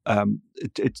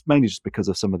 It's mainly just because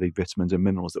of some of the vitamins and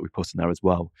minerals that we put in there as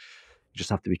well. You just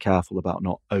have to be careful about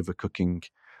not overcooking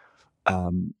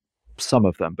some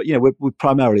of them. But we're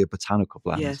primarily a botanical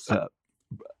brand. Yes.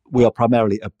 We are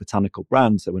primarily a botanical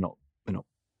brand, so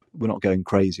we're not going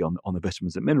crazy on the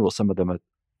vitamins and minerals. Some of them are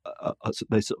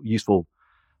they're sort of useful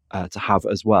to have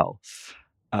as well.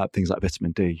 things like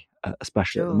vitamin D,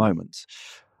 especially at the Sure. moment.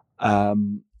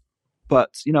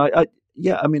 But these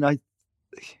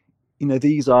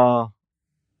are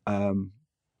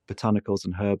botanicals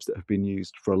and herbs that have been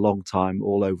used for a long time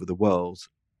all over the world.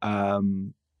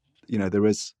 There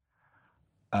is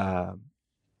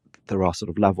there are sort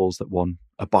of levels that one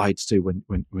abides to when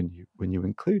you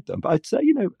include them. But I'd say,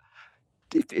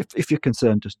 if you're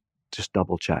concerned, just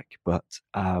double check. But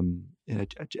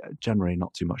generally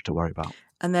not too much to worry about.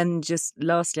 And then just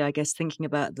lastly, I guess, thinking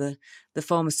about the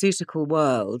pharmaceutical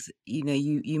world,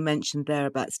 you mentioned there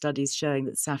about studies showing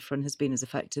that saffron has been as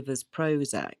effective as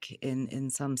Prozac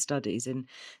in some studies in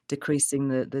decreasing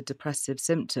the depressive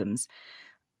symptoms.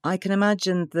 I can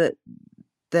imagine that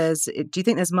do you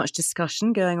think there's much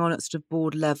discussion going on at sort of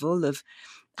board level of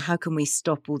how can we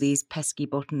stop all these pesky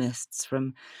botanists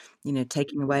from,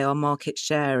 taking away our market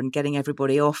share and getting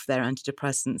everybody off their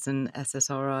antidepressants and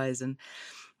SSRIs and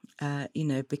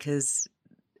because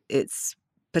it's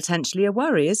potentially a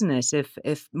worry, isn't it,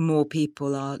 if more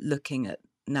people are looking at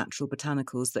natural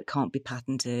botanicals that can't be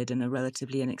patented and are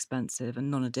relatively inexpensive and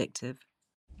non-addictive?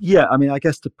 Yeah, I mean, I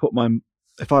guess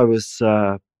if I was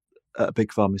at a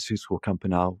big pharmaceutical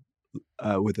company now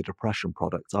with a depression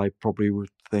product, I probably would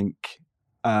think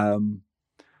that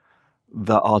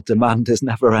our demand is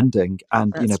never ending,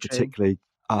 and That's true. particularly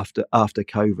after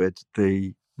COVID,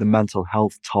 the mental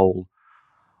health toll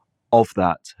of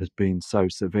that has been so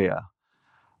severe.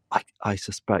 I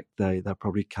suspect they're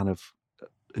probably kind of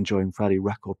enjoying fairly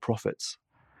record profits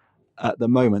at the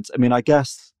moment. I mean, I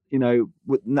guess,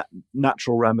 with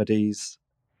natural remedies,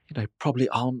 probably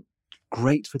aren't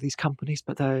great for these companies,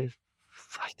 but I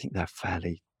think they're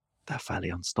fairly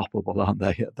unstoppable, aren't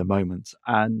they, at the moment?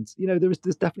 And there's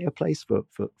definitely a place for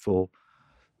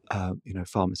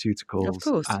pharmaceuticals, Of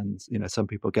course. and some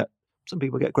people get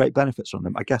great benefits from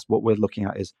them. I guess what we're looking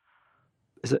at is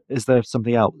there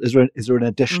something else? Is there an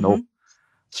additional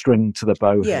string to the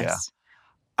bow here? Yes.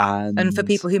 And for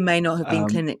people who may not have been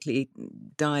clinically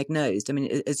diagnosed, I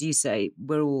mean, as you say,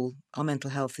 our mental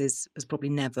health has probably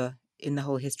never in the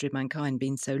whole history of mankind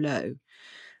been so low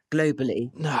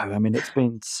globally. No, I mean, it's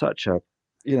been such a,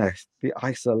 the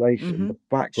isolation, the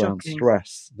background Shocking.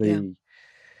 stress,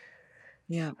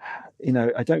 Yeah.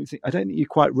 I don't think you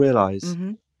quite realize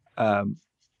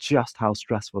just how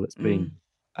stressful it's been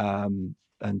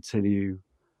until you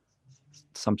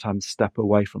sometimes step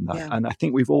away from that. Yeah. And I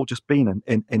think we've all just been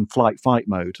in flight fight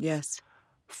mode. Yes.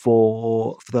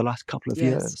 For the last couple of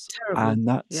years. Terrible. And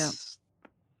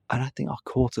and I think our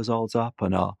cortisol's up,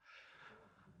 and I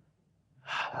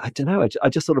don't know, I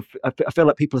just sort of, I feel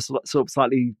like people are sort of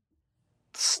slightly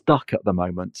stuck at the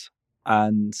moment.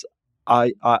 And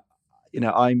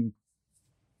I'm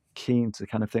keen to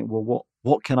kind of think, well,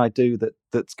 what can I do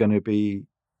that's going to be,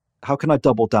 how can I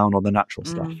double down on the natural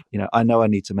stuff? I know I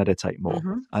need to meditate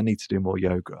more. I need to do more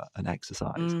yoga and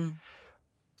exercise.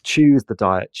 Choose the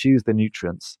diet, choose the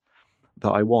nutrients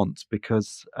that I want,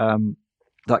 because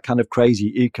that kind of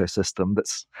crazy ecosystem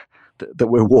that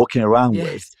we're walking around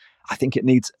with, I think it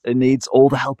needs all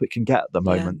the help it can get at the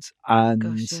moment. And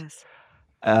Gosh, yes.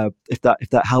 If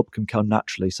that help can come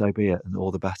naturally, so be it, and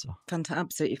all the better.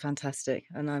 Absolutely fantastic.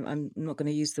 And I'm not going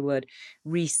to use the word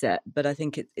reset, but I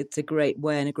think it's a great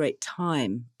way and a great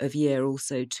time of year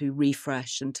also to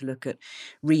refresh and to look at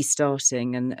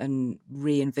restarting and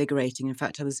reinvigorating. In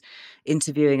fact, I was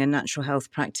interviewing a natural health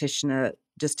practitioner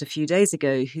just a few days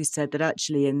ago who said that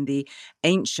actually in the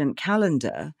ancient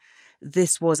calendar,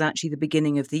 this was actually the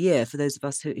beginning of the year. For those of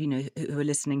us who are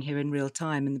listening here in real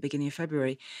time in the beginning of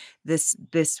February, this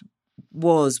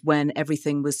was when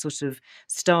everything was sort of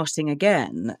starting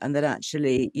again, and that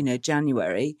actually,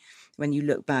 January, when you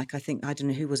look back, I think, I don't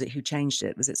know, who was it who changed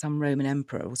it? Was it some Roman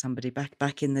emperor or somebody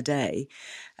back in the day,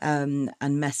 and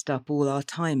messed up all our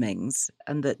timings?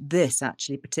 And that this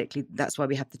actually, particularly, that's why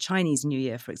we have the Chinese New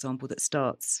Year, for example, that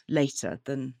starts later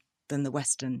than the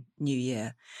Western New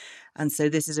Year. And so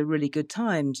this is a really good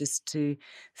time just to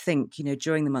think,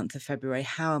 during the month of February,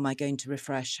 how am I going to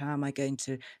refresh? How am I going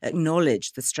to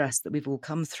acknowledge the stress that we've all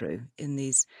come through in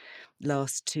these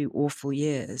last 2 awful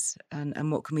years?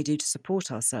 And what can we do to support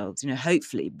ourselves?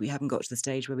 Hopefully we haven't got to the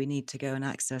stage where we need to go and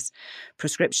access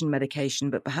prescription medication,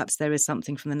 but perhaps there is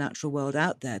something from the natural world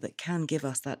out there that can give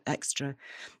us that extra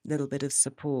little bit of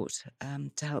support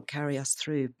to help carry us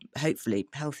through, hopefully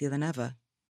healthier than ever.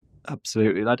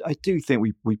 Absolutely. And I do think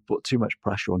we put too much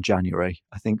pressure on January.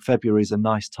 I think February is a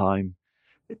nice time.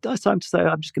 It's a nice time to say,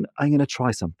 I'm going to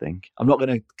try something. I'm not going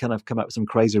to kind of come up with some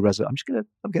crazy resolution.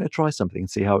 I'm going to try something and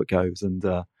see how it goes. And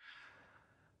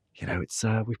it's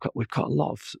we've got a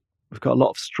lot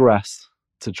of stress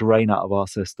to drain out of our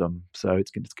system. So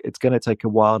it's going to take a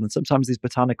while, and sometimes these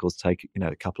botanicals take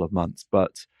a couple of months.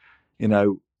 But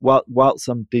whilst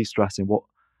I'm de-stressing,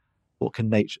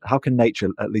 how can nature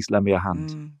at least lend me a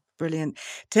hand? Brilliant.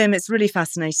 Tim, it's really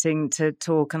fascinating to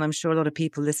talk, and I'm sure a lot of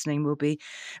people listening will be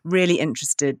really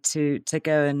interested to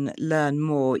go and learn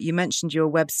more. You mentioned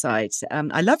your website.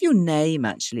 I love your name,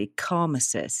 actually,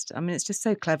 Karmacist. I mean, it's just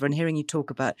so clever, and hearing you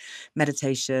talk about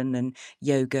meditation and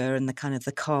yoga and the kind of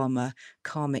the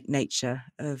karmic nature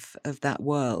of that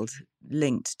world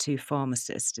linked to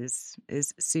pharmacist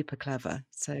is super clever.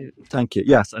 So thank you.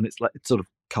 Yes, and it's sort of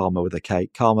karma with a K.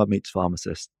 Karma meets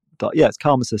pharmacist. It's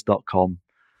karmacist.com.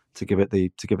 To give it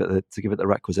the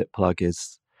requisite plug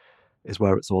is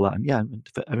where it's all at. And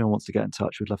if anyone wants to get in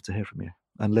touch, we'd love to hear from you.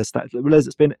 And Liz,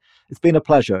 it's been a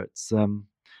pleasure. It's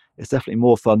definitely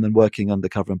more fun than working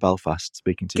undercover in Belfast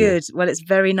speaking to you. Good. Well, it's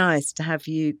very nice to have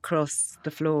you cross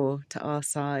the floor to our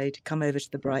side, come over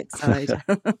to the bright side.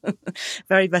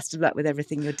 Very best of luck with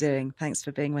everything you're doing. Thanks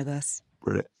for being with us.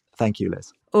 Brilliant. Thank you,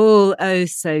 Liz. All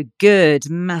so good.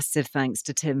 Massive thanks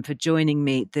to Tim for joining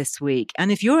me this week.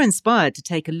 And if you're inspired to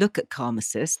take a look at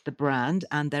Karmacist, the brand,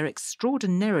 and their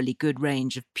extraordinarily good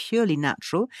range of purely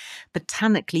natural,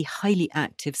 botanically highly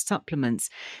active supplements,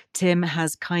 Tim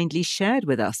has kindly shared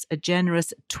with us a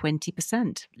generous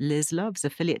 20% Liz Loves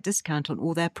affiliate discount on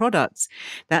all their products.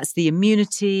 That's the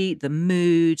immunity, the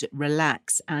mood,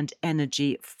 relax, and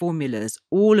energy formulas,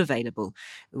 all available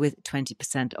with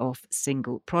 20% off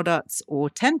single products or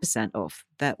 10% off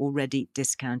their already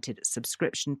discounted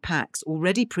subscription packs,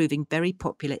 already proving very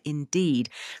popular indeed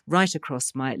right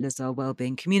across my Lazar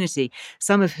Wellbeing community,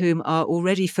 some of whom are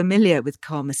already familiar with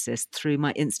Karmacist through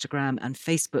my Instagram and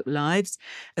Facebook lives,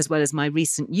 as well as my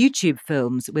recent YouTube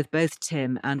films with both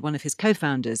Tim and one of his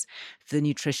co-founders, the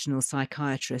nutritional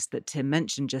psychiatrist that Tim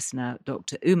mentioned just now,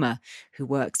 Dr. Uma, who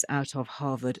works out of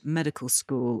Harvard Medical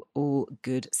School. All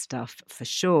good stuff for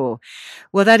sure.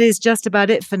 Well, that is just about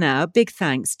it for now. Big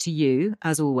thanks to you,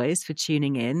 as always, for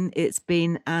tuning in. It's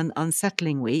been an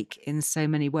unsettling week in so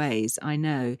many ways, I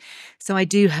know. So I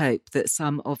do hope that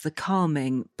some of the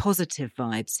calming, positive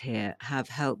vibes here have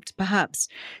helped perhaps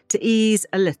to ease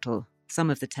a little some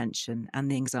of the tension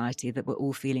and the anxiety that we're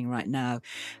all feeling right now.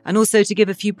 And also to give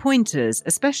a few pointers,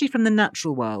 especially from the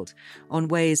natural world, on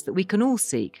ways that we can all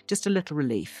seek just a little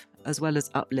relief, as well as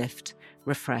uplift,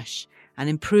 refresh, and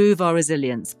improve our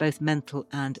resilience, both mental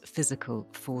and physical,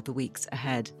 for the weeks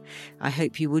ahead. I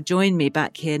hope you will join me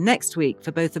back here next week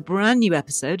for both a brand new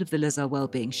episode of the Liz Our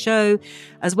Wellbeing Show,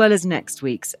 as well as next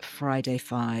week's Friday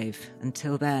 5.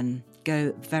 Until then,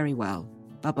 go very well.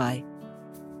 Bye-bye.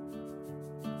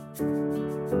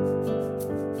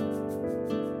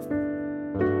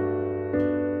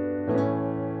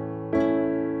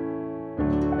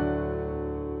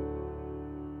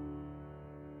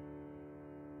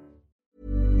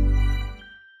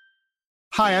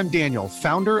 Hi, I'm Daniel,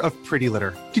 founder of Pretty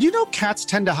Litter. Did you know cats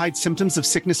tend to hide symptoms of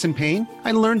sickness and pain?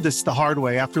 I learned this the hard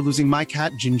way after losing my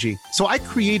cat, Gingy. So I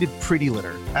created Pretty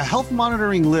Litter, a health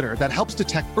monitoring litter that helps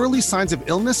detect early signs of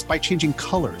illness by changing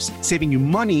colors, saving you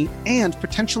money and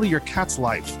potentially your cat's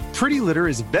life. Pretty Litter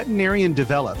is veterinarian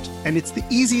developed, and it's the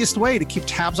easiest way to keep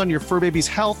tabs on your fur baby's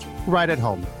health right at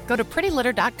home. Go to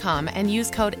prettylitter.com and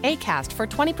use code ACAST for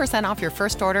 20% off your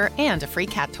first order and a free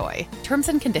cat toy. Terms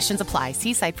and conditions apply.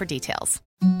 See site for details.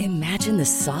 Imagine the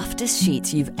softest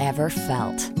sheets you've ever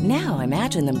felt. Now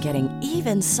imagine them getting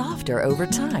even softer over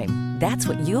time. That's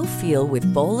what you'll feel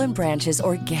with Boll & Branch's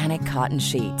organic cotton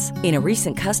sheets. In a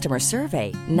recent customer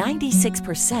survey,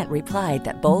 96% replied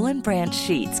that Boll & Branch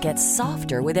sheets get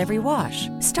softer with every wash.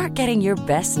 Start getting your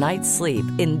best night's sleep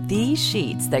in these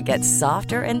sheets that get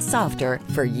softer and softer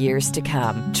for years to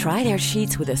come. Try their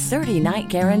sheets with a 30-night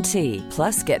guarantee.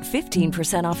 Plus, get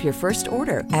 15% off your first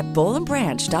order at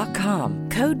bollandbranch.com.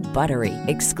 Code BUTTERY.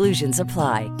 Exclusions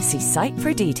apply. See site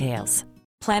for details.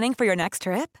 Planning for your next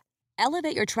trip?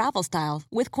 Elevate your travel style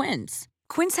with Quince.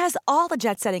 Quince has all the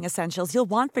jet-setting essentials you'll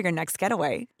want for your next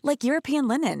getaway, like European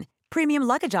linen, premium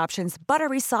luggage options,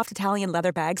 buttery soft Italian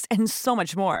leather bags, and so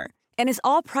much more. And is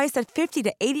all priced at 50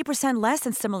 to 80% less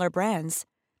than similar brands.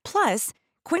 Plus,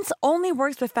 Quince only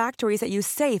works with factories that use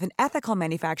safe and ethical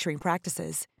manufacturing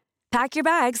practices. Pack your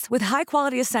bags with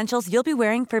high-quality essentials you'll be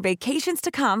wearing for vacations to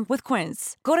come with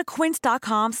Quince. Go to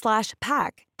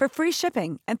quince.com/pack for free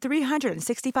shipping and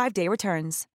 365-day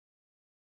returns.